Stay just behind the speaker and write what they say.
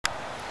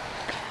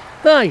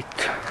Right,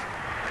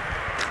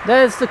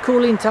 there's the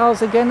cooling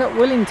towers again at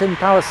Willington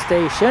Power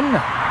Station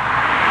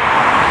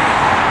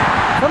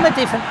from a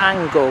different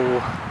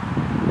angle.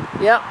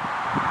 Yep.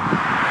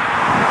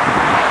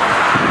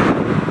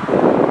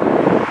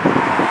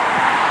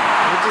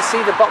 You just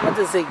see the bottom of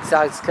the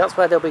zigzags, that's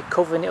where they'll be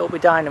covering it up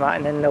with dynamite,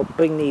 and then they'll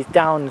bring these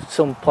down at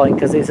some point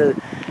because there's a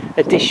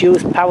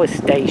disused power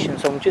station,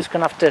 so I'm just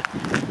going to have to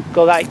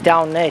go right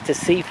down there to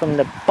see from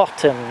the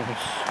bottoms.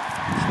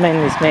 It's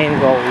mainly this main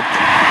road.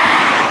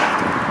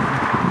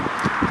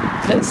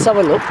 Let's have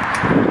a look.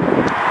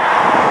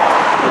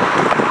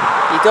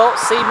 You don't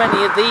see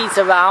many of these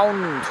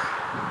around.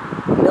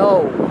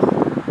 No.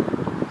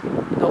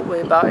 Don't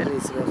worry about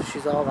Elizabeth,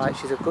 she's alright,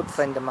 she's a good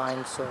friend of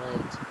mine, so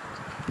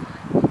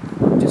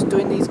I'm just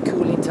doing these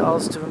cooling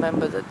towers to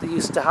remember that they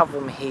used to have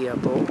them here,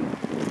 but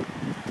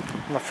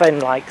my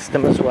friend likes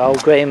them as well,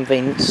 Graham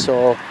Vince,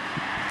 so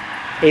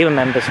he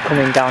remembers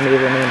coming down here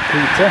with me and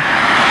Peter.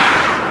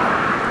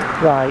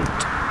 Right,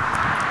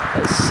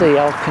 let's see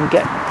how I can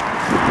get.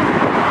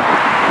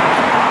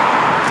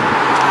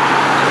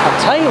 I'll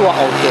tell you what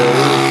I'll do.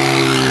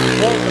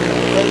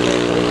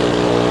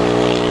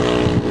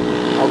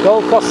 I'll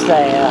go across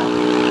there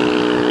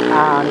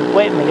and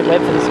wait a minute,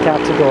 wait for this car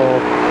to go.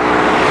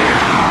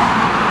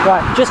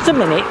 Right, just a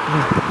minute,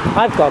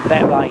 I've got a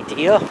better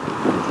idea.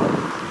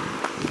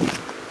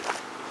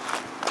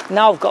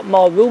 Now I've got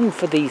more room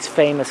for these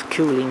famous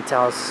cooling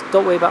towers.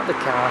 Don't worry about the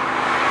car.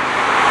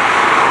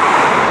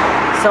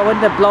 So when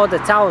they blow the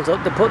towers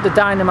up, they put the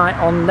dynamite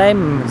on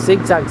them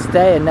zigzags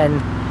there, and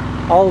then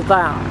all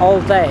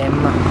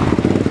them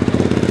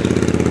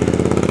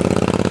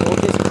will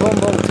just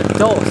crumble to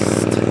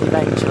dust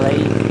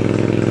eventually.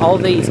 All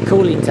these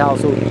cooling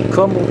towers will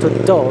crumble to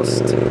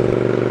dust.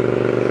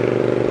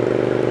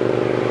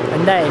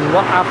 And then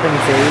what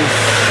happens is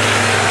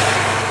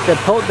they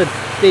put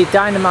the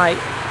dynamite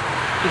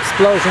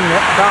explosion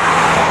that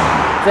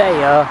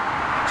there,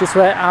 just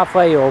where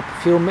halfway up,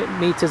 a few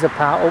meters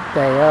apart up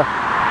there,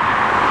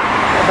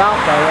 about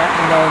there,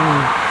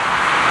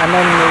 and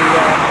then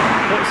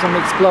they put some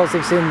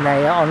explosives in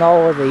there on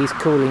all of these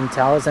cooling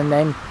towers, and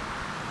then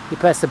you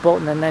press the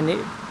button and then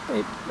it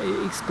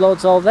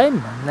explodes all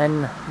them, and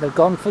then they're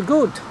gone for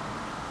good.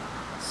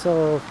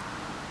 So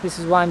this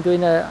is why I'm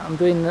doing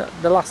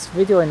the last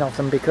videoing of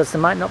them, because they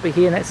might not be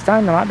here next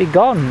time, they might be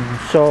gone.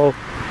 So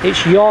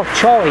it's your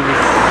choice.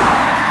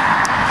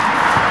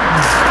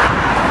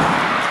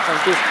 I'm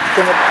just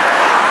gonna,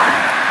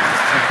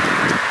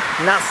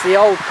 and that's the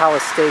old power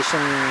station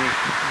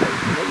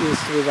that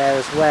used to be there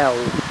as well.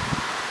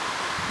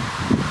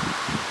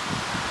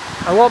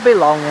 I won't be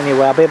long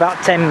anyway, I'll be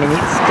about 10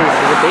 minutes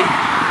because it's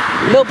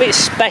a little bit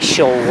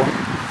special.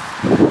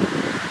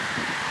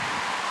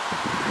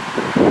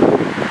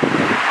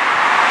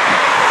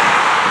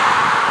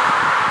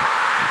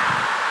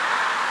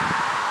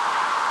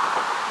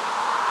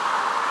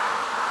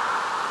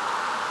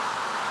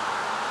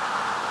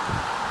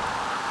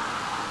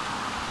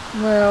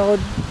 Well,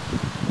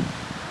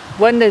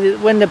 when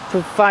they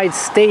provide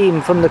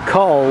steam from the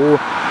coal,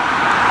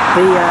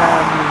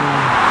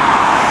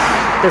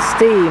 the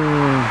steam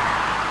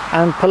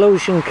and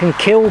pollution can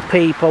kill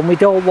people, and we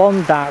don't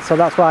want that, so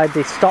that's why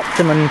they stopped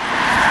them, and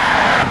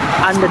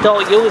they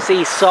don't use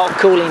these sort of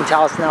cooling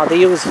towers now. They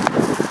use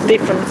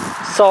different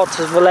sorts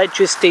of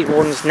electricity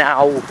ones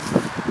now.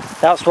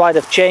 That's why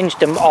they've changed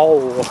them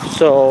all,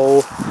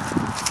 so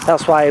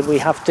that's why we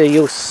have to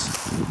use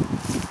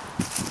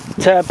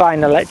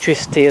turbine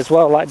electricity as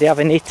well, like they have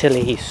in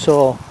Italy.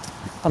 So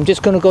I'm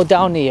just going to go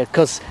down here,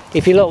 because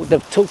if you look,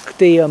 they've took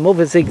the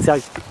other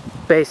zigzag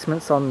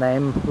basements on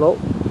them. Look,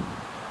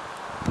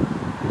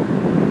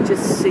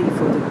 just see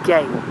through the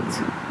gate.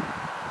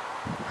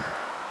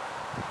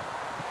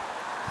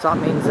 So that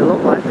means they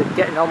look like they're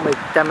getting on with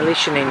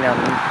demolishing them,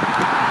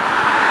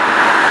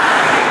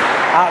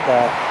 aren't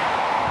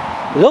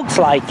they? Looks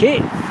like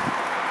it.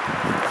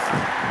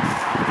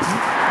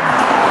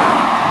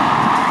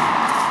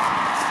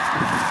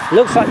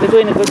 Looks like they're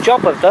doing a good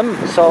job of them,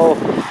 so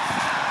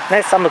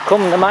next time they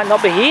come they might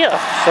not be here,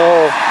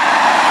 so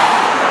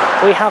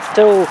we have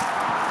to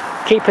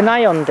keep an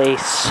eye on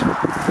this.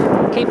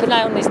 Keep an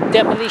eye on this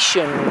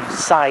demolition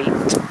site.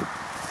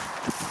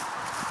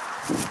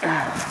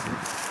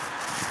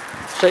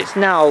 So it's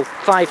now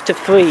 5 to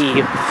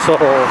 3, so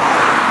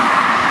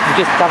I'm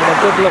just having a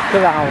good look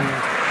around.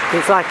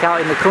 It's like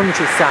out in the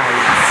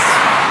countryside.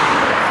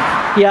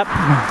 Yep.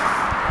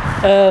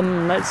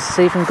 Let's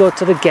see if we can go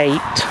to the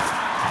gate.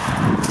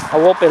 I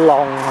won't be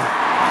long.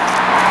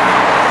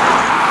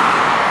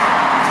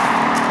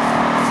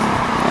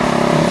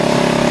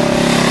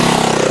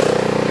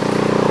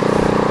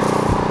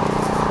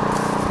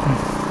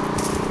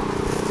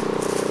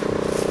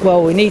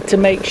 Well, we need to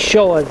make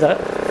sure that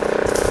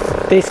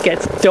this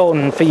gets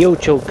done for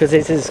YouTube, because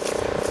this is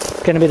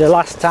going to be the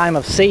last time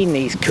I've seen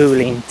these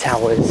cooling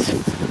towers.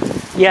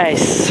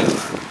 Yes,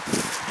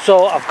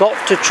 so I've got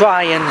to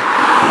try and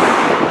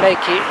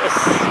make it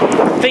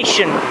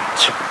efficient.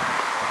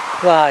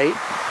 Right,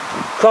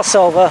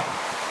 crossover.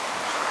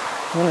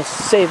 I'm going to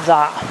save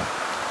that.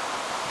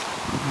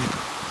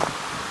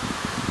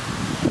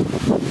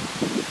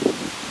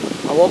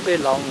 I won't be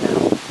long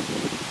now.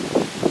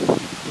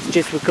 It's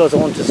just because I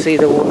want to see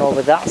the one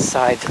over that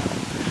side.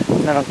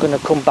 And then I'm going to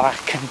come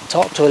back and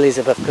talk to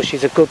Elizabeth because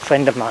she's a good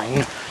friend of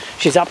mine.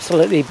 She's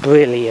absolutely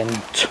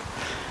brilliant.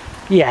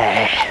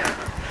 Yeah.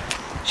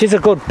 She's a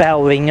good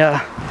bell ringer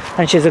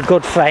and she's a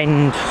good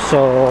friend,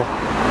 so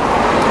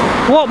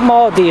what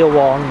more do you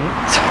want?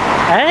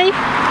 Eh?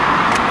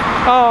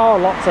 Oh,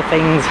 lots of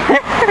things.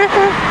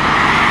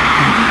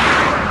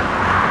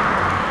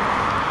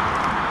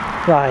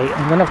 Right,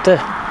 I'm gonna have to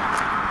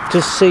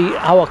just see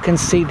how I can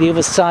see the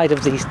other side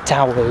of these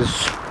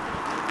towers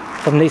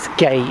from this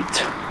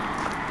gate.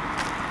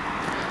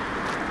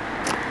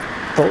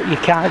 But you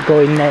can't go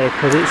in there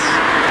because it's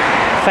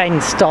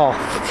fenced off,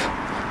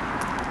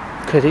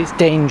 because it's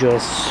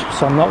dangerous,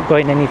 so I'm not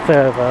going any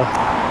further.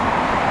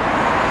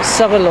 Let's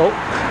have a look.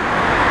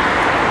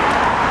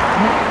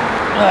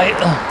 Right.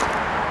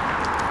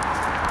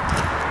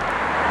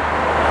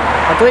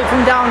 I'll do it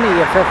from down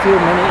here for a few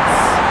minutes.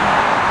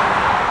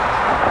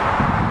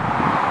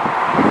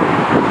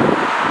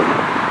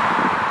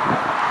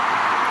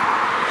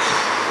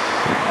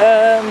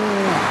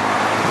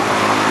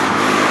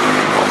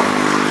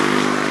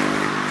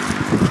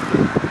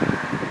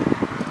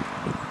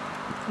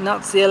 And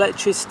that's the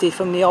electricity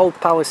from the old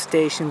power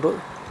station, but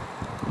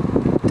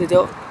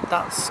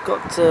that's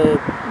got to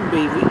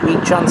be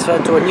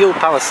retransferred to a new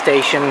power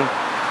station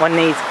when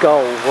these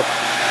go.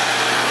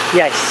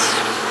 Yes,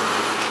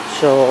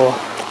 so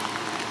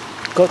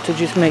got to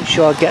just make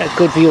sure I get a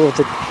good view of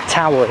the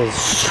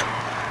towers,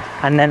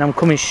 and then I'm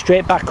coming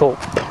straight back up.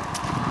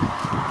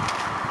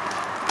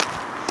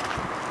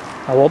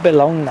 I won't be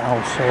long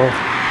now, so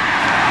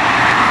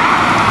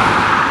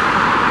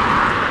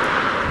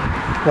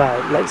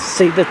right, let's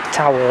see the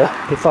tower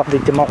before they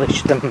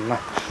demolish them.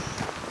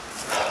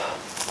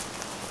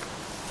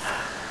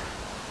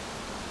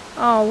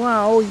 Oh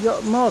wow, you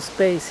got more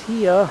space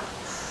here.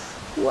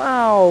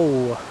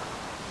 Wow.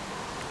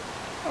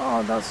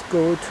 Oh, that's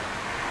good.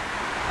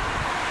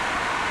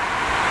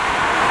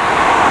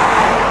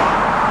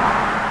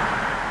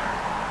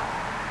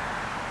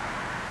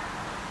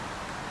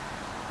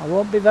 I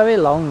won't be very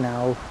long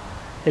now.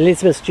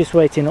 Elizabeth's just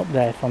waiting up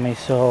there for me,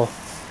 so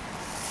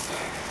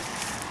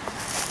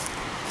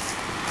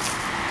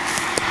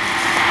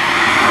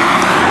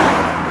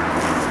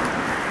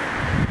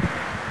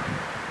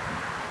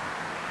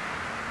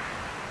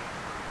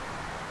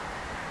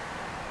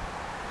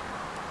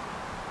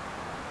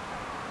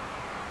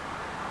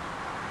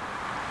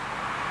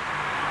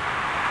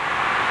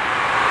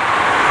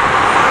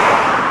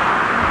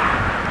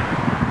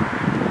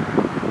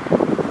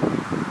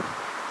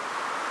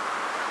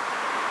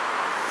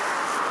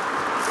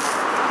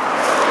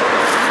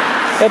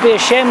it'll be a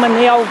shame when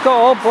they all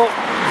go, but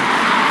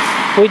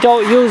we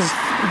don't use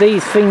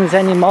these things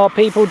anymore.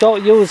 People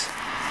don't use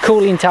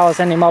cooling towers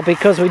anymore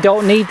because we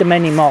don't need them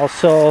anymore,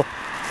 so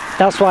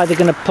that's why they're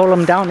going to pull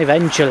them down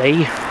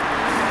eventually.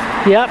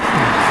 Yep,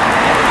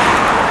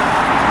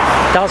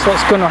 that's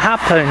what's going to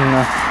happen.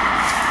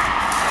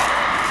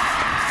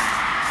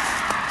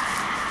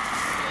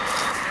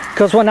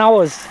 Because when I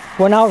was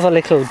a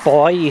little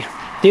boy,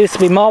 there used to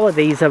be more of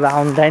these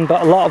around then,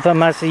 but a lot of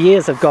them, as the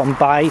years have gone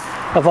by,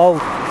 have all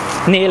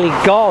nearly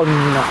gone.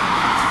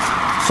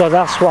 So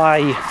that's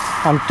why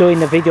I'm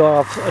doing a video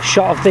of a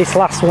shot of this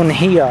last one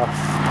here.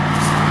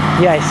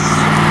 Yes.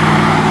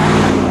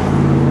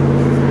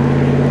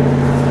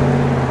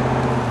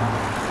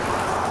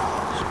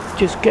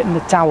 Just getting the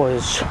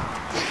towers.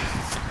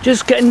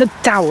 Just getting the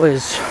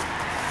towers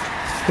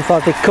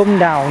before they come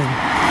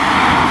down.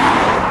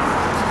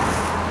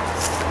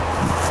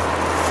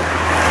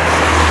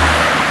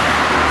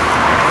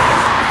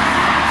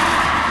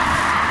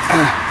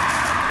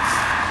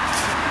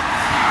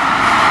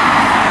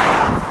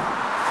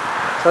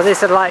 So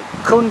this is like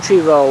country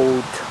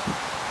road,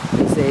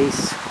 is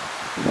this?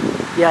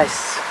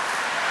 Yes.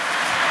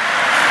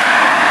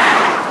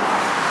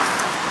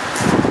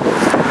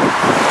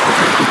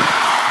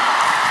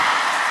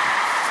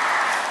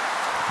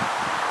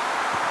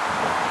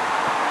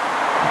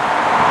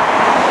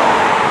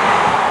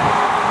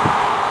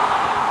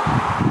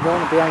 You don't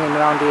want to be hanging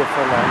around here for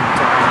a long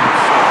time.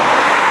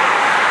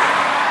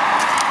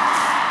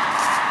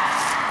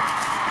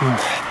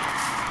 So.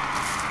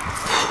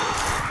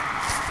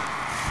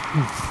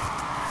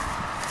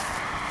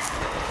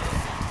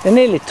 They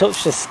nearly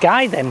touch the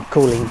sky, them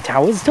cooling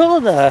towers,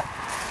 don't they?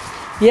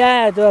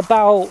 Yeah, they're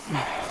about,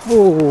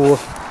 ooh,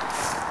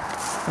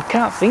 I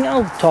can't think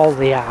how tall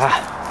they are.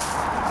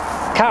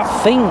 Can't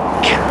think.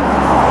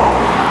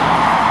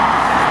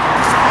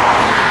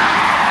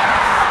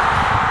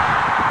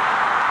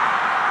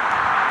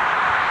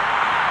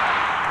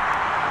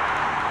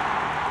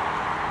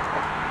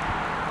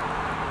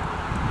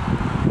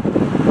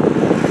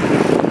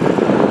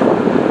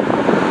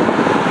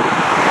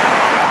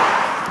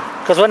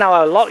 Because when I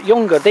was a lot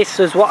younger, this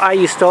was what I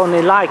used to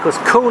only like, was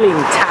cooling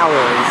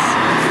towers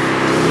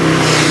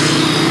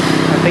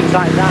and things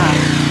like that.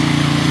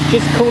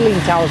 Just cooling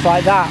towers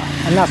like that,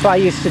 and that's why I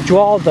used to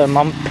draw them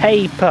on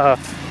paper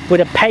with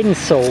a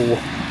pencil.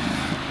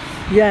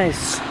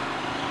 Yes.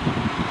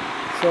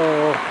 So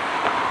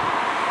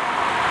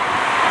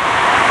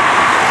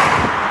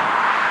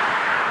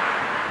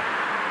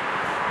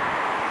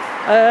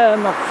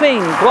I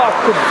think what I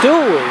could do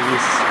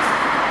is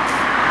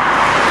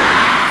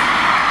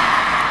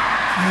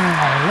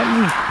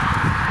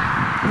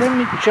let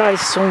me try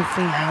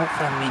something out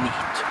for a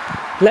minute.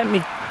 Let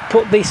me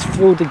put this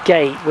through the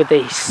gate with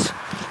this.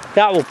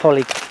 That will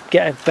probably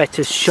get a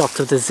better shot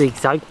of the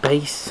zigzag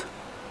base.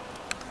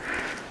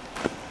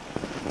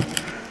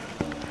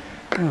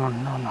 Hang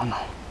on, no.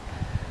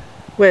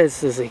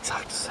 Where's the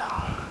zigzag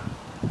cell?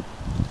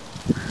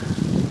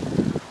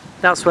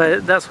 That's where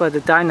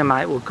the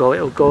dynamite will go.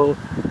 It'll go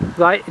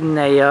right in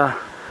there,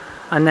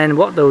 and then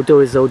what they'll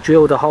do is they'll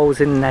drill the holes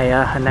in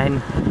there and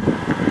then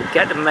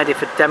get them ready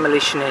for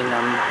demolition in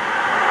them,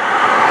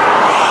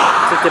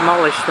 to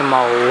demolish them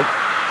all.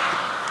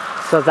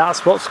 So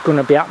that's what's going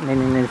to be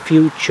happening in the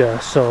future.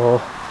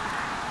 So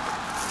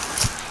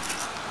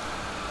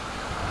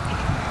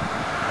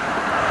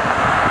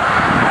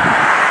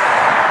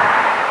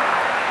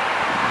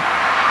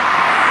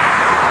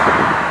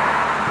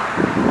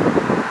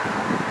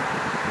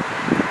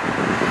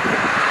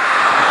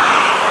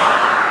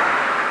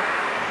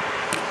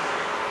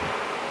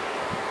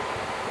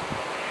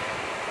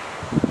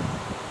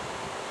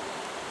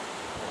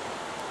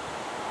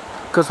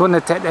because when they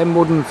take them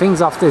wooden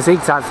things off the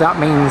zigzags, that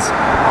means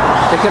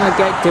they're going to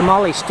get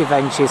demolished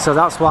eventually. So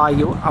that's why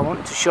I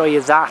want to show you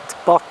that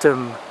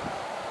bottom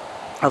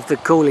of the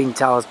cooling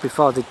towers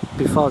before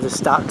they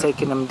start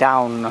taking them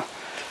down.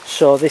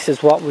 So this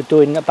is what we're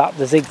doing about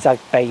the zigzag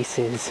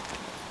bases,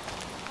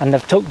 and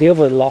they've took the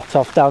other lot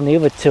off down the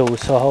other two,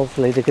 so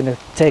hopefully they're going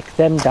to take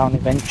them down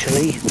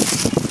eventually.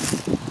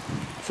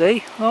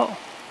 See? Oh.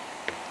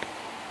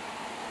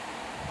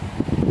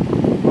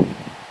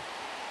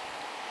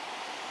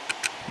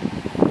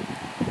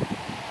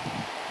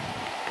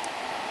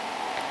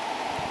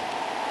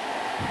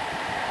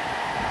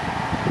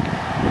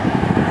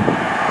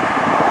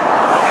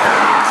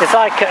 It's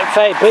like at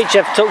Fair Bridge,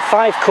 they've took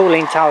 5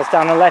 cooling towers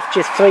down and left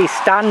just 3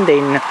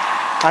 standing,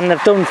 and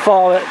they've done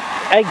 4 at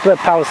Egborough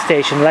Power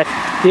Station, left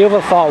the other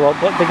 4 up,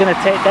 but they're going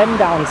to take them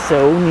down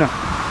soon,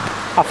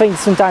 I think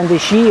sometime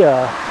this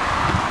year.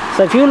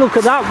 So if you look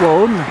at that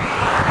one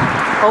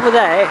over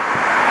there,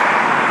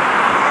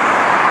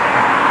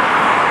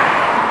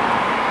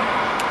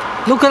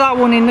 look at that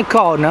one in the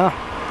corner.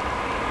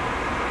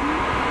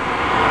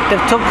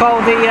 They've took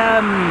all the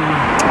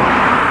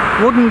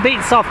wooden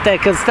bits off there,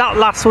 because that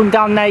last one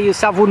down there used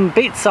to have wooden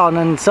bits on,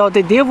 and so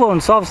did the other one.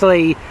 So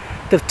obviously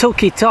they've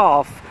took it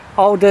off,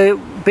 all the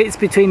bits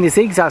between the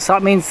zigzags, so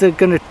that means they're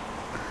going to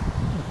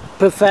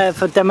prepare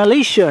for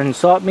demolition,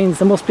 so that means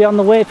they must be on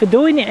the way for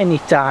doing it any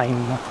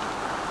time.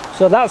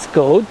 So that's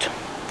good.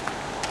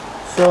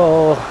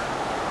 So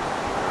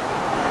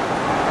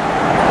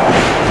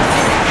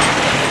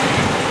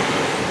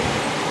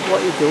what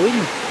are you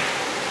doing?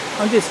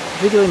 I'm just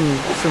videoing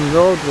some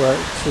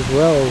roadworks as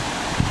well.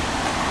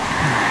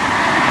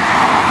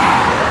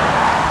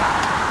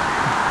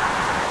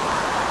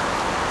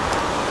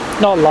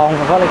 Not long,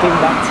 I've only given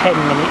about 10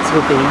 minutes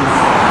with these.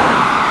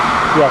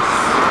 Yes.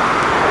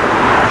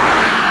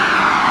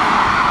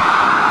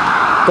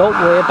 Don't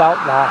worry about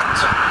that.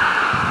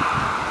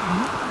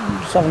 I'm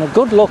just having a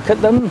good look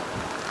at them.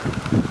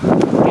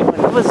 Give them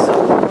another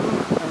zoom,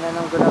 and then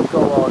I'm going to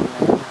go on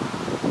then.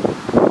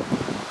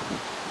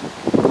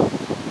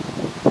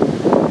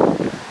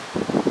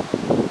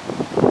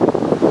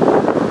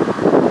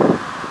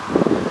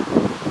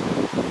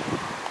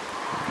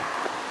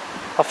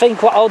 I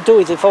think what I'll do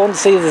is, if I want to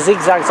see the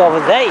zigzags over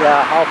there,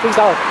 I think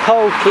I'll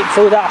poke it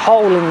through that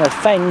hole in the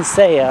fence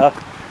there,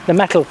 the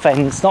metal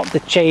fence, not the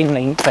chain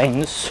link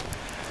fence.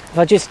 If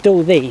I just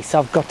do this,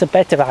 I've got a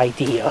better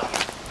idea.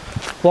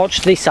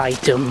 Watch this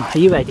item. Are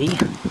you ready?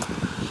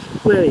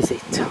 Where is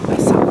it?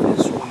 Let's have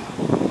this one.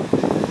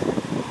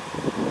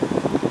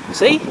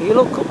 See? You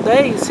look up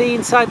there, you see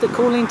inside the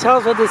cooling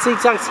towers where the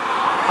zigzags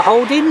are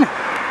holding?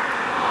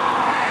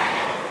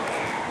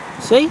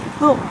 See?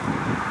 Look.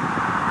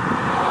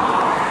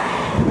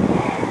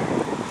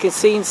 You can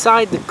see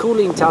inside the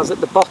cooling towers at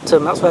the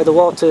bottom. That's where the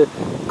water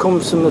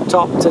comes from the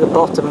top to the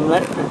bottom,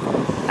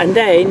 and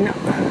then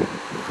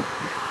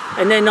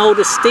all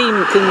the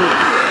steam can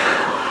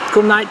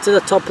come right to the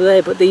top of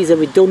there. But these are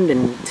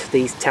redundant,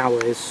 these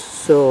towers.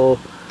 So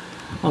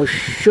I'll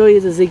show you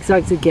the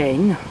zigzags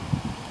again,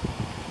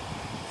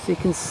 so you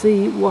can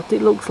see what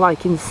it looks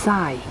like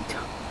inside.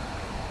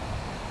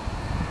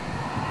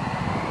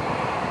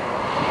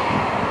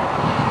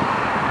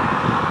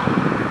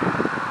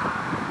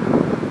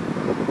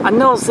 And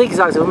those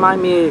zigzags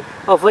remind me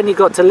of when you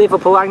go to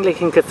Liverpool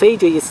Anglican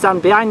Cathedral, you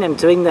stand behind them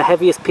to ring the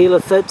heaviest peal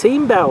of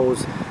 13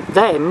 bells.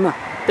 Them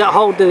that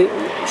hold the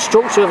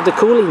structure of the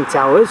cooling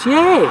towers,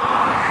 yeah.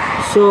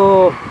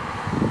 So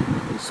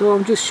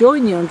I'm just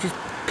showing you, I'm just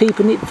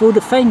peeping it through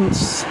the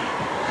fence.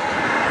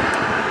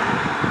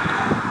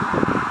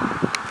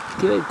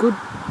 Give it a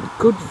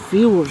good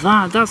view of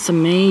that. That's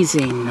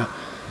amazing.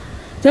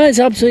 That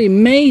is absolutely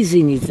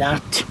amazing, is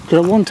that?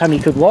 Because at one time you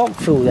could walk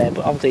through there,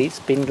 but obviously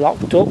it's been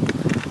locked up.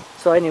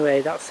 So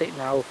anyway, that's it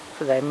now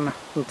for them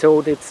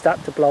until they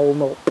start to blow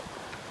them up.